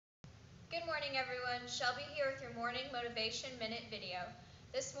Good morning, everyone. Shelby here with your morning motivation minute video.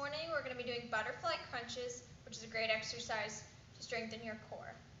 This morning we're going to be doing butterfly crunches, which is a great exercise to strengthen your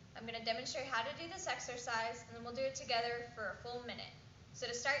core. I'm going to demonstrate how to do this exercise, and then we'll do it together for a full minute. So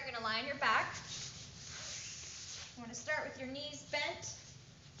to start, you're going to lie on your back. You want to start with your knees bent.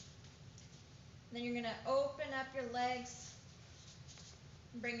 Then you're going to open up your legs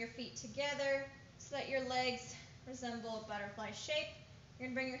and bring your feet together so that your legs resemble a butterfly shape. You're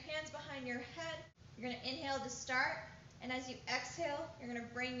going to bring your hands behind your head. You're going to inhale to start, and as you exhale, you're going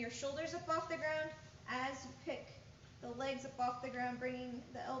to bring your shoulders up off the ground as you pick the legs up off the ground, bringing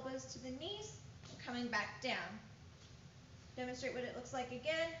the elbows to the knees and coming back down. Demonstrate what it looks like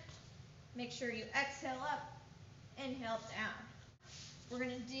again. Make sure you exhale up, inhale down. We're going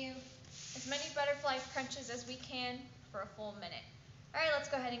to do as many butterfly crunches as we can for a full minute. All right, let's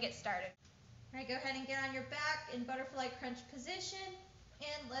go ahead and get started. All right, go ahead and get on your back in butterfly crunch position.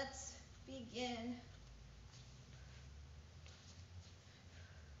 And let's begin.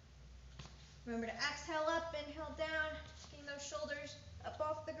 Remember to exhale up, inhale down, keeping those shoulders up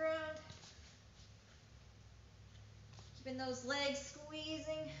off the ground. Keeping those legs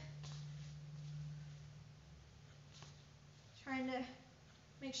squeezing. Trying to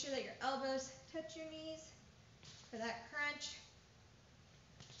make sure that your elbows touch your knees for that crunch.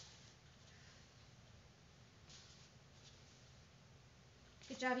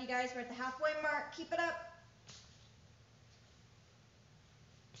 Good job, you guys. We're at the halfway mark. Keep it up.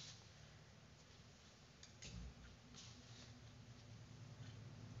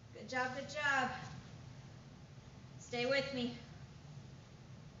 Good job, good job. Stay with me.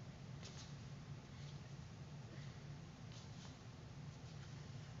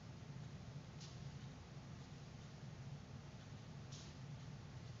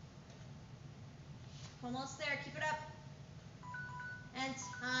 Almost there. Keep it up. And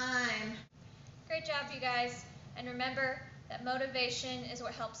time. Great job, you guys. And remember that motivation is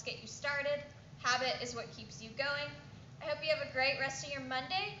what helps get you started. Habit is what keeps you going. I hope you have a great rest of your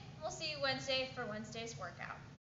Monday. We'll see you Wednesday for Wednesday's workout.